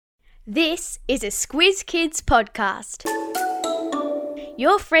This is a Squiz Kids podcast.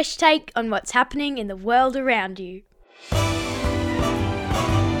 Your fresh take on what's happening in the world around you.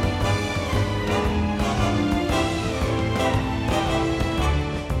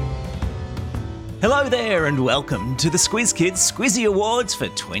 Hello there and welcome to the Squiz Kids Squizzy Awards for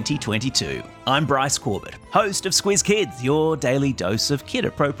 2022. I'm Bryce Corbett, host of Squiz Kids, your daily dose of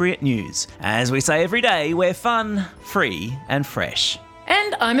kid-appropriate news. As we say every day, we're fun, free and fresh.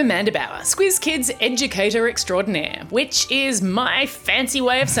 And I'm Amanda Bauer, Squiz Kids Educator Extraordinaire, which is my fancy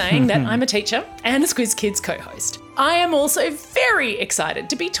way of saying that I'm a teacher and a Squiz Kids co-host. I am also very excited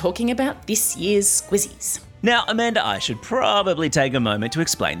to be talking about this year's Squizzies. Now, Amanda, I should probably take a moment to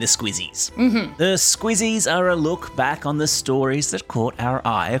explain the Squizzies. The Squizzies are a look back on the stories that caught our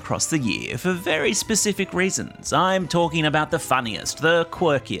eye across the year for very specific reasons. I'm talking about the funniest, the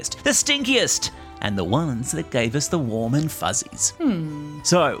quirkiest, the stinkiest, and the ones that gave us the warm and fuzzies.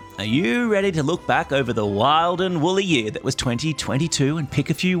 So, are you ready to look back over the wild and woolly year that was 2022 and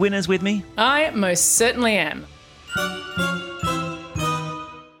pick a few winners with me? I most certainly am.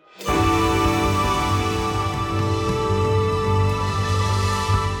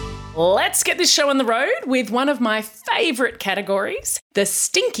 Let's get this show on the road with one of my favourite categories, the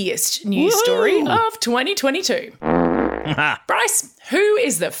stinkiest news story of 2022. Bryce, who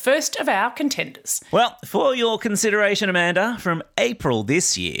is the first of our contenders? Well, for your consideration, Amanda, from April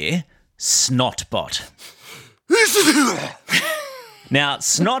this year, Snotbot. Now,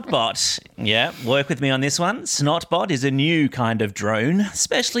 Snotbot, work with me on this one. Snotbot is a new kind of drone,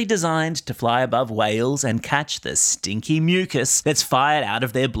 specially designed to fly above whales and catch the stinky mucus that's fired out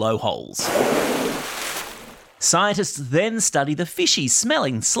of their blowholes. Scientists then study the fishy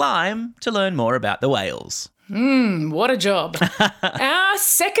smelling slime to learn more about the whales. What a job. Our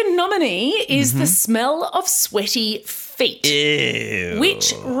second nominee is the smell of sweaty feet. Ew.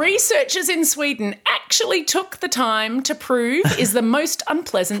 Which researchers in Sweden actually took the time to prove is the most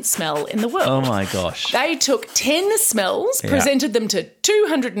unpleasant smell in the world. Oh my gosh. They took 10 smells, presented them to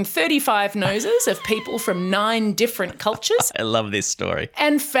 235 noses of people from 9 different cultures. I love this story.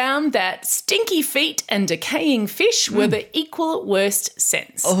 And found that stinky feet and decaying fish were the equal worst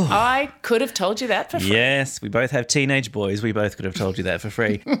scents. I could have told you that for free. Yes, we both have teenage boys. We both could have told you that for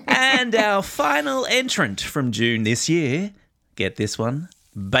free. And our final entrant from June this year, get this one,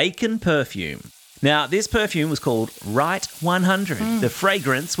 bacon perfume. Now, this perfume was called Right 100. The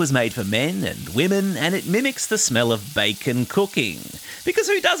fragrance was made for men and women, and it mimics the smell of bacon cooking. Because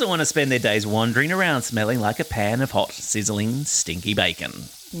who doesn't want to spend their days wandering around smelling like a pan of hot, sizzling, stinky bacon?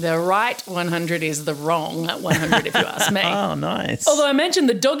 The right 100 is the wrong 100, if you ask me. Oh, nice. Although I mentioned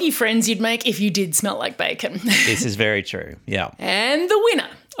the doggy friends you'd make if you did smell like bacon. This is very true, yeah. And the winner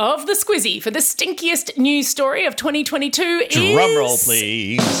of the Squizzy for the stinkiest news story of 2022 is... Drum roll,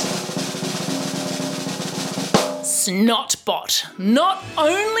 please. Snotbot. Not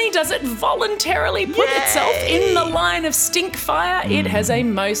only does it voluntarily put itself in the line of stink fire, it has a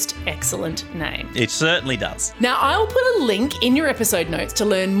most excellent name. It certainly does. Now, I'll put a link in your episode notes to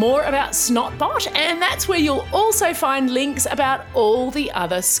learn more about Snotbot, and that's where you'll also find links about all the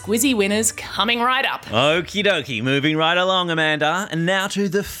other Squizzy winners coming right up. Okie dokie, moving right along, Amanda. And now to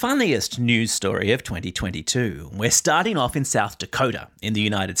the funniest news story of 2022. We're starting off in South Dakota in the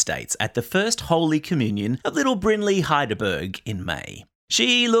United States at the first Holy Communion of little Brinley Heidelberg in May.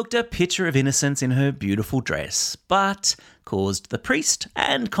 She looked a picture of innocence in her beautiful dress, but caused the priest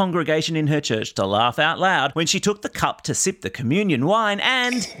and congregation in her church to laugh out loud when she took the cup to sip the communion wine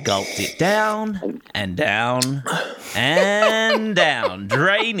and gulped it down and down and down,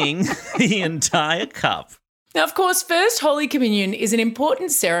 draining the entire cup. Now, of course, First Holy Communion is an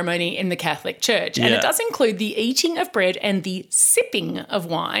important ceremony in the Catholic Church, and it does include the eating of bread and the sipping of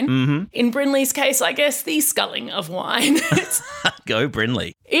wine. In Brinley's case, I guess the sculling of wine. Go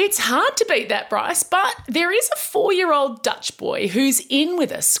Brinley. It's hard to beat that, Bryce, but there is a 4-year-old Dutch boy who's in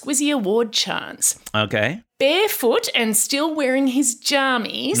with a Squizzy Award chance. Okay. Barefoot and still wearing his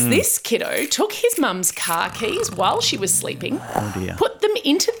jammies, this kiddo took his mum's car keys while she was sleeping, put them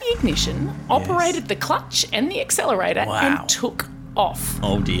into the ignition, operated the clutch and the accelerator, and took off.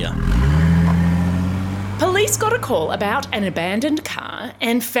 Oh dear. Police got a call about an abandoned car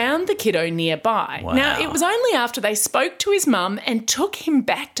and found the kiddo nearby. Wow. Now, it was only after they spoke to his mum and took him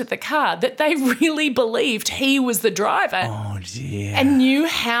back to the car that they really believed he was the driver. Oh dear. And knew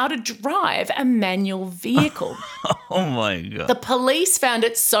how to drive a manual vehicle. Oh my God. The police found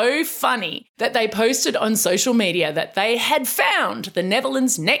it so funny that they posted on social media that they had found the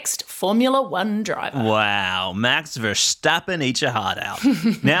Netherlands' next Formula One driver. Wow, Max Verstappen, eat your heart out.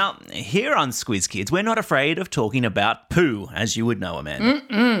 Now, here on Squiz Kids, we're not afraid of talking about poo, as you would know,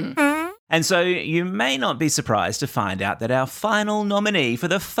 Amanda. And so you may not be surprised to find out that our final nominee for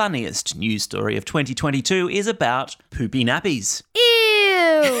the funniest news story of 2022 is about poopy nappies.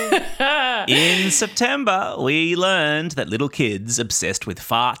 Ew! In September, we learned that little kids obsessed with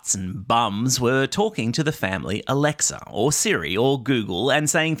farts and bums were talking to the family Alexa or Siri or Google and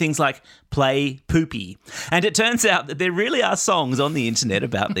saying things like, play poopy. And it turns out that there really are songs on the internet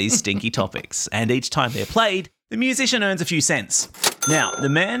about these stinky topics. And each time they're played, the musician earns a few cents. Now, the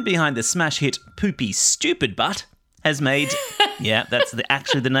man behind the smash hit Poopy Stupid Butt has made, yeah, that's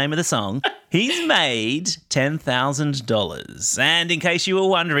actually the name of the song, he's made $10,000. And in case you were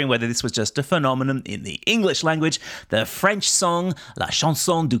wondering whether this was just a phenomenon in the English language, the French song La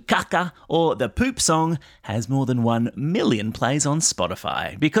Chanson du Caca, or the Poop song, has more than 1 million plays on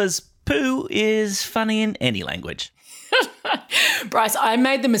Spotify, because poo is funny in any language. Bryce, I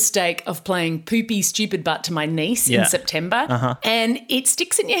made the mistake of playing Poopy Stupid Butt to my niece in September, and it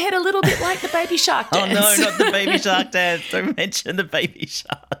sticks in your head a little bit like the Baby Shark dance. Oh no, not the Baby Shark dance. Don't mention the Baby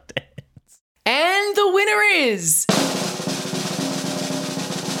Shark dance. And the winner is...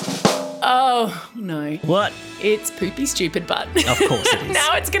 Oh, no. What? It's Poopy Stupid Butt. Of course it is.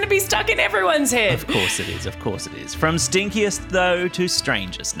 Now it's going to be stuck in everyone's head. Of course it is, of course it is. From stinkiest, though, to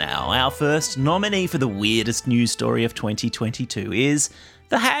strangest now, our first nominee for the weirdest news story of 2022 is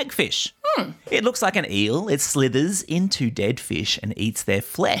the hagfish. It looks like an eel. It slithers into dead fish and eats their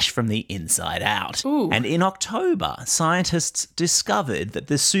flesh from the inside out. Ooh. And in October, scientists discovered that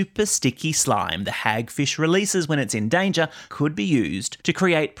the super sticky slime the hagfish releases when it's in danger could be used to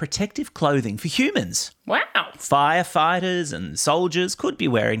create protective clothing for humans. Wow. Firefighters and soldiers could be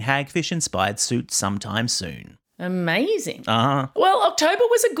wearing hagfish-inspired suits sometime soon. Amazing. Uh-huh. Well, October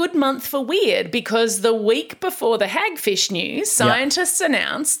was a good month for weird because the week before the hagfish news, scientists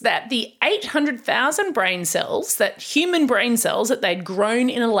announced that the 800,000 brain cells, human brain cells that they'd grown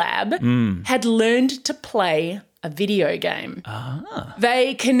in a lab, had learned to play a video game.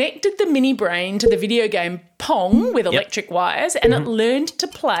 They connected the mini brain to the video game Pong with electric wires, and it learned to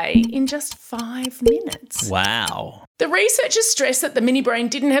play in just 5 minutes. Wow. The researchers stressed that the mini brain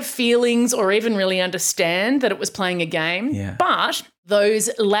didn't have feelings or even really understand that it was playing a game, but those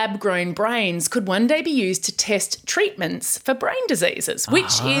lab-grown brains could one day be used to test treatments for brain diseases,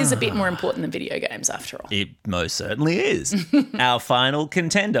 which is a bit more important than video games after all. It most certainly is. Our final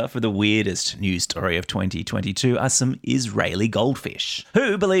contender for the weirdest news story of 2022 are some Israeli goldfish,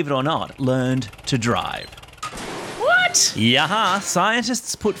 who, believe it or not, learned to drive. What? Yeah,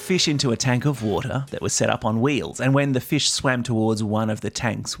 scientists put fish into a tank of water that was set up on wheels, and when the fish swam towards one of the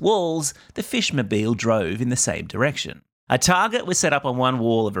tank's walls, the fishmobile drove in the same direction. A target was set up on one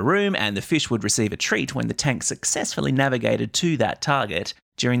wall of a room, and the fish would receive a treat when the tank successfully navigated to that target.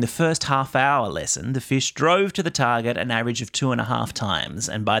 During the first half-hour lesson, the fish drove to the target an average of 2.5 times,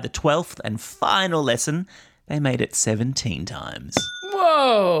 and by the 12th and final lesson, they made it 17 times.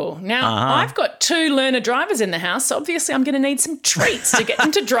 Whoa. Now, I've got 2 learner drivers in the house, so obviously I'm going to need some treats to get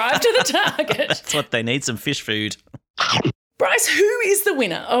them to drive to the target. That's what they need, some fish food. Bryce, who is the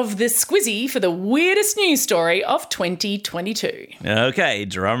winner of the Squizzy for the weirdest news story of 2022? Okay,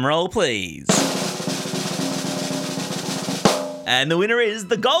 drum roll please. And the winner is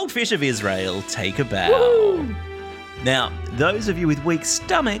the goldfish of Israel. Take a bow. Woo! Now, those of you with weak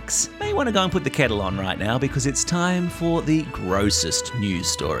stomachs may want to go and put the kettle on right now because it's time for the grossest news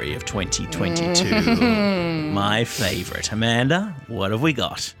story of 2022. My favourite. Amanda, what have we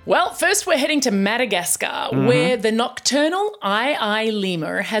got? Well, first we're heading to Madagascar, where the nocturnal Ai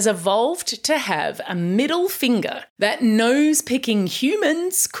lemur has evolved to have a middle finger that nose-picking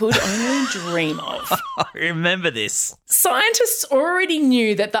humans could only dream of. I remember this. Scientists already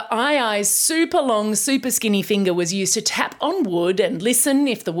knew that the Ai's super long, super skinny finger was used to tap on wood and listen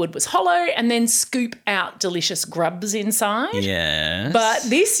if the wood was hollow and then scoop out delicious grubs inside. Yes. But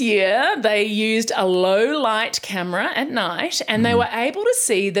this year they used a low light camera at night and they were able to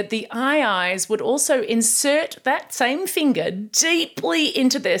see that the Ai's would also insert that same finger deeply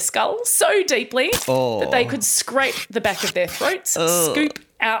into their skull, so deeply that they could scrape the back of their throats, scoop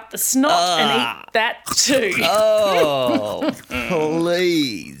out the snot and eat that too. Oh,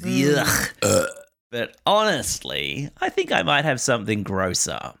 please. Yuck. But honestly, I think I might have something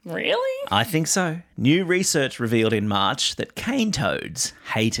grosser. Really? I think so. New research revealed in March that cane toads,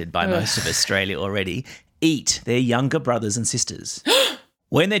 hated by most of Australia already, eat their younger brothers and sisters.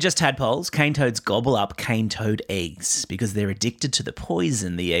 When they're just tadpoles, cane toads gobble up cane toad eggs because they're addicted to the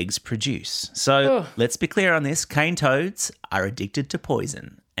poison the eggs produce. So let's be clear on this. Cane toads are addicted to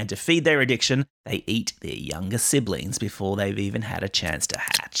poison. And to feed their addiction, they eat their younger siblings before they've even had a chance to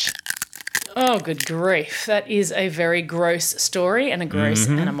hatch. Oh, good grief. That is a very gross story and a gross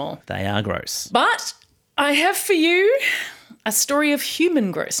animal. They are gross. But I have for you a story of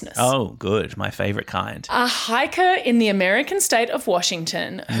human grossness. Oh, good. My favourite kind. A hiker in the American state of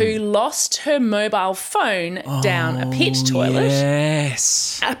Washington who lost her mobile phone down a pit toilet.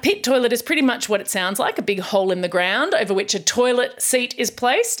 Yes. A pit toilet is pretty much what it sounds like, a big hole in the ground over which a toilet seat is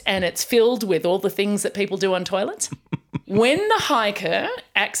placed, and it's filled with all the things that people do on toilets. When the hiker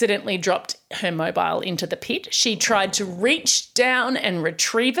accidentally dropped her mobile into the pit, she tried to reach down and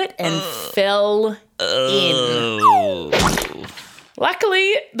retrieve it and fell in.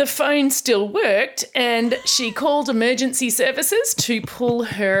 Luckily, the phone still worked and she called emergency services to pull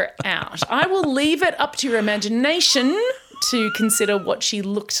her out. I will leave it up to your imagination to consider what she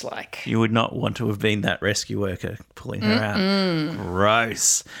looked like. You would not want to have been that rescue worker pulling her out.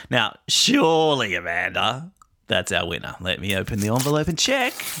 Gross. Now, surely, Amanda, that's our winner. Let me open the envelope and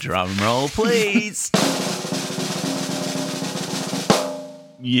check. Drum roll, please.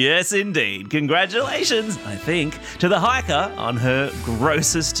 Yes, indeed. Congratulations, I think, to the hiker on her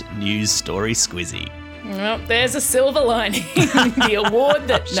grossest news story squizzy. Well, there's a silver lining. The award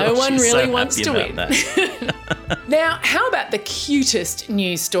that no one really wants to win. Now, how about the cutest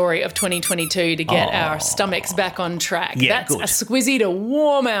news story of 2022 to get our stomachs back on track? Yeah, That's good. a squizzy to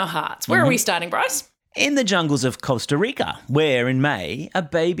warm our hearts. Where are we starting, Bryce? In the jungles of Costa Rica, where in May, a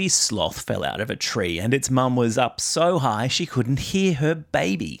baby sloth fell out of a tree and its mum was up so high she couldn't hear her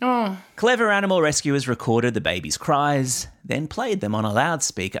baby. Clever animal rescuers recorded the baby's cries, then played them on a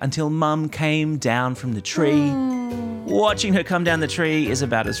loudspeaker until mum came down from the tree. Watching her come down the tree is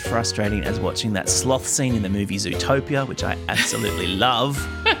about as frustrating as watching that sloth scene in the movie Zootopia, which I absolutely love.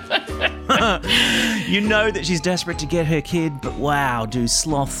 You know that she's desperate to get her kid, but wow, do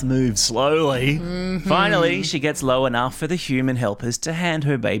sloths move slowly. Finally, she gets low enough for the human helpers to hand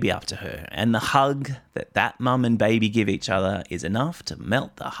her baby up to her, and the hug that mum and baby give each other is enough to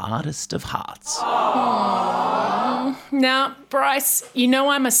melt the hardest of hearts. Now, Bryce, you know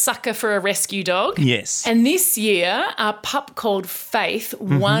I'm a sucker for a rescue dog. Yes. And this year, a pup called Faith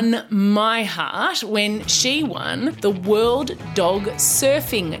won my heart when she won the World Dog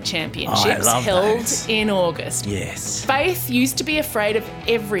Surfing Championships love held those. in August. Yes. Faith used to be afraid of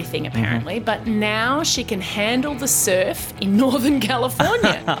everything, apparently, but now she can handle the surf in Northern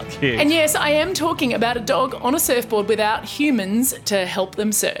California. How cute. And yes, I am talking about a dog on a surfboard without humans to help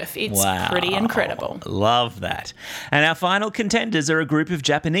them surf. It's pretty incredible. Love that. And our final contenders are a group of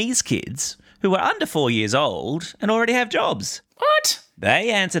Japanese kids who are under 4 years old and already have jobs. What? They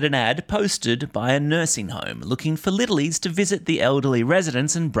answered an ad posted by a nursing home looking for littlies to visit the elderly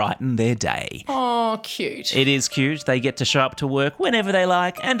residents and brighten their day. Oh, cute. It is cute. They get to show up to work whenever they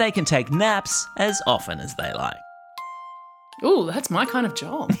like and they can take naps as often as they like. Ooh, that's my kind of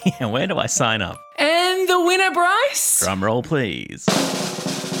job. Yeah, where do I sign up? And the winner, Bryce? Drum roll, please.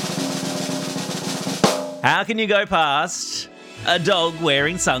 How can you go past a dog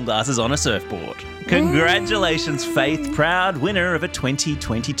wearing sunglasses on a surfboard? Congratulations, Faith, proud winner of a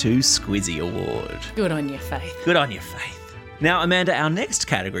 2022 Squizzy Award. Good on you, Faith. Good on you, Faith. Now, Amanda, our next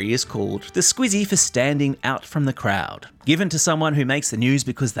category is called the Squizzy for standing out from the crowd, given to someone who makes the news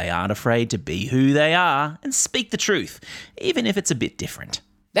because they aren't afraid to be who they are and speak the truth, even if it's a bit different.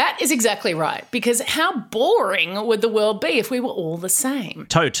 That is exactly right, because how boring would the world be if we were all the same?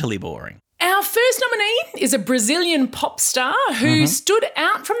 Totally boring. Our first nominee is a Brazilian pop star who stood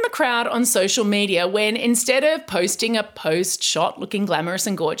out from the crowd on social media when instead of posting a post shot looking glamorous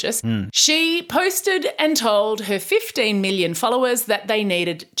and gorgeous, she posted and told her 15 million followers that they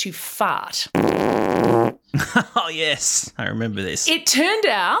needed to fart. Oh, yes, I remember this. It turned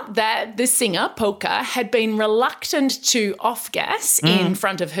out that the singer, Polka, had been reluctant to off-gas in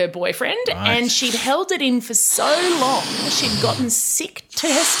front of her boyfriend, and she'd held it in for so long she'd gotten sick to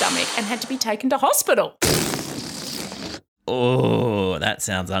her stomach and had to be taken to hospital. Oh, that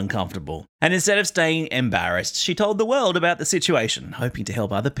sounds uncomfortable. And instead of staying embarrassed, she told the world about the situation, hoping to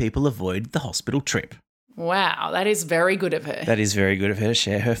help other people avoid the hospital trip. Wow, that is very good of her. That is very good of her to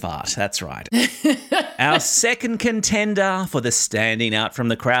share her fart. That's right. Our second contender for the standing out from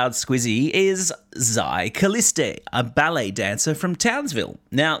the crowd squizzy is Zai Calliste, a ballet dancer from Townsville.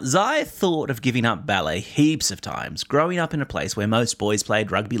 Now, Zai thought of giving up ballet heaps of times, growing up in a place where most boys played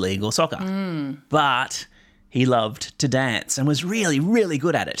rugby league or soccer. But he loved to dance and was really, really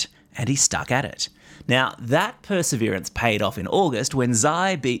good at it, and he stuck at it. Now, that perseverance paid off in August when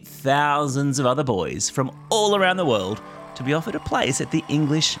Zai beat thousands of other boys from all around the world to be offered a place at the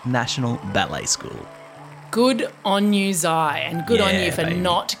English National Ballet School. Good on you, Zai, and good on Yeah, you for baby.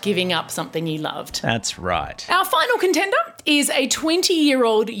 not giving up something you loved. That's right. Our final contender is a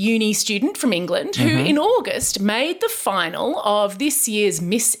 20-year-old uni student from England who in August made the final of this year's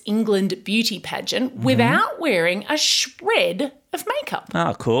Miss England beauty pageant without wearing a shred of makeup.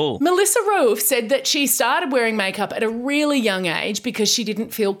 Oh, cool. Melissa Rove said that she started wearing makeup at a really young age because she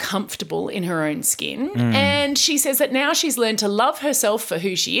didn't feel comfortable in her own skin. And she says that now she's learned to love herself for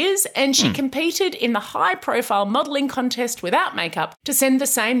who she is, and she competed in the high-profile modelling contest without makeup to send the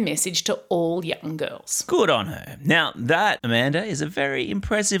same message to all young girls. Good on her. Now, that, Amanda, is a very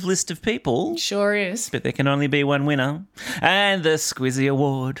impressive list of people. Sure is. But there can only be one winner. And the Squizzy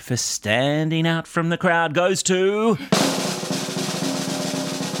Award for standing out from the crowd goes to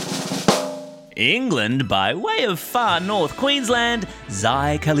England by way of far north Queensland,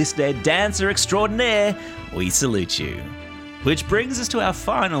 Zai Caliste, dancer extraordinaire. We salute you. Which brings us to our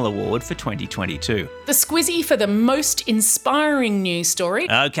final award for 2022. The Squizzy for the most inspiring news story.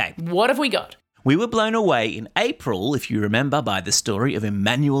 Okay. What have we got? We were blown away in April, if you remember, by the story of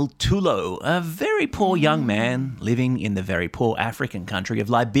Emmanuel Tulo, a very poor young man living in the very poor African country of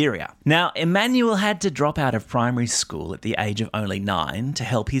Liberia. Now, Emmanuel had to drop out of primary school at the age of only 9 to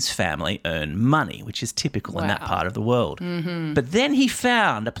help his family earn money, which is typical in that part of the world. But then he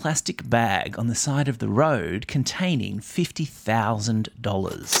found a plastic bag on the side of the road containing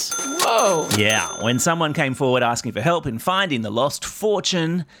 $50,000. Whoa. Yeah, when someone came forward asking for help in finding the lost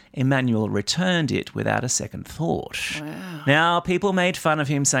fortune, Emmanuel returned it without a second thought. Wow. Now, people made fun of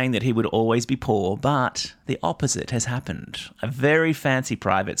him saying that he would always be poor, but the opposite has happened. A very fancy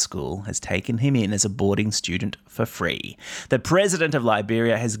private school has taken him in as a boarding student for free. The president of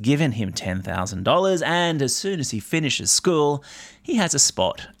Liberia has given him $10,000, and as soon as he finishes school, he has a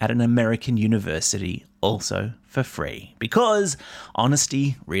spot at an American university also for free. Because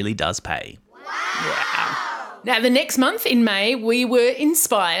honesty really does pay. Now, the next month in May, we were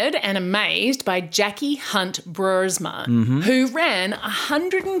inspired and amazed by Jackie Hunt Broersma, who ran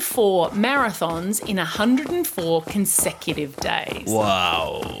 104 marathons in 104 consecutive days.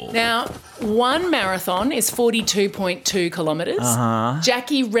 Wow. Now, one marathon is 42.2 kilometres.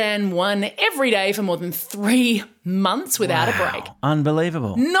 Jackie ran one every day for more than 3 months without a break.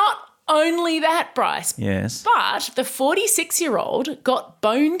 Unbelievable. Not only that, Bryce, Yes. but the 46-year-old got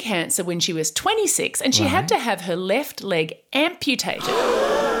bone cancer when she was 26 and she had to have her left leg amputated.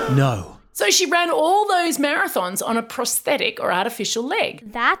 No. So she ran all those marathons on a prosthetic or artificial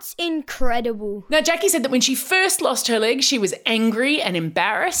leg. That's incredible. Now, Jackie said that when she first lost her leg, she was angry and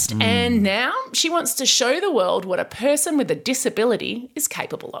embarrassed, and now she wants to show the world what a person with a disability is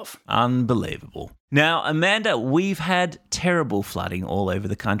capable of. Unbelievable. Now, Amanda, we've had terrible flooding all over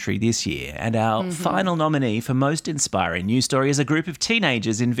the country this year, and our final nominee for most inspiring news story is a group of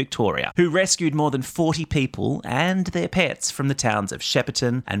teenagers in Victoria who rescued more than 40 people and their pets from the towns of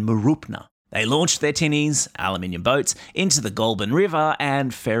Shepparton and Mooroopna. They launched their tinnies, aluminium boats, into the Goulburn River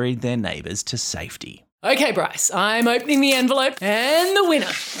and ferried their neighbours to safety. Okay, Bryce, I'm opening the envelope, and the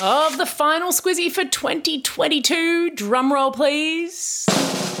winner of the final Squizzy for 2022, drumroll please.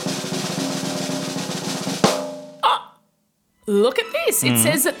 Look at this. It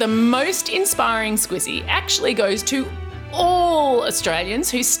says that the most inspiring Squizzy actually goes to all Australians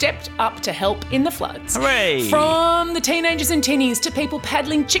who stepped up to help in the floods. Hooray! From the teenagers and tinnies to people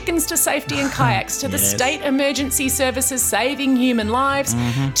paddling chickens to safety in kayaks to the Yes. state emergency services saving human lives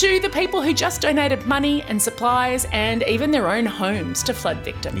to the people who just donated money and supplies and even their own homes to flood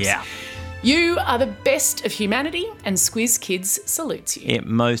victims. Yeah. You are the best of humanity, and Squiz Kids salutes you. It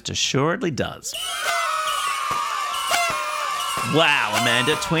most assuredly does. Wow,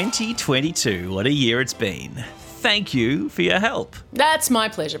 Amanda, 2022, what a year it's been. Thank you for your help. That's my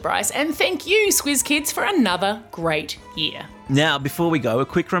pleasure, Bryce, and thank you, Squiz Kids, for another great year. Now, before we go, a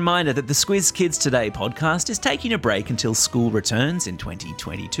quick reminder that the Squiz Kids Today podcast is taking a break until school returns in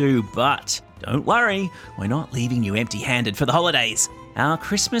 2022, but don't worry, we're not leaving you empty-handed for the holidays. Our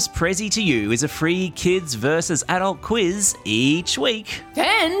Christmas prezi to you is a free kids versus adult quiz each week.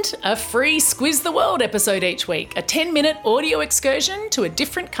 And a free Squiz the World episode each week, a 10-minute audio excursion to a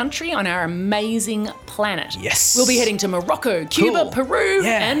different country on our amazing planet. Yes. We'll be heading to Morocco, Cuba, Cool. Peru,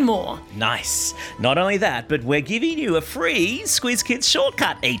 Yeah. and more. Nice. Not only that, but we're giving you a free Squiz Kids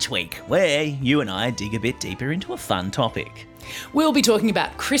shortcut each week, where you and I dig a bit deeper into a fun topic. We'll be talking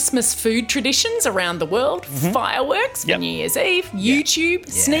about Christmas food traditions around the world, fireworks for Yep. New Year's Eve, YouTube,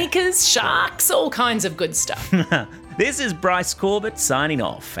 sneakers, sharks, all kinds of good stuff. This is Bryce Corbett signing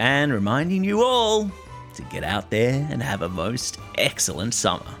off and reminding you all to get out there and have a most excellent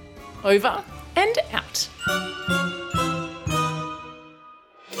summer. Over and out.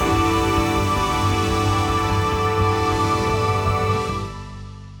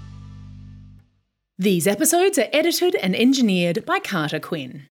 These episodes are edited and engineered by Carter Quinn.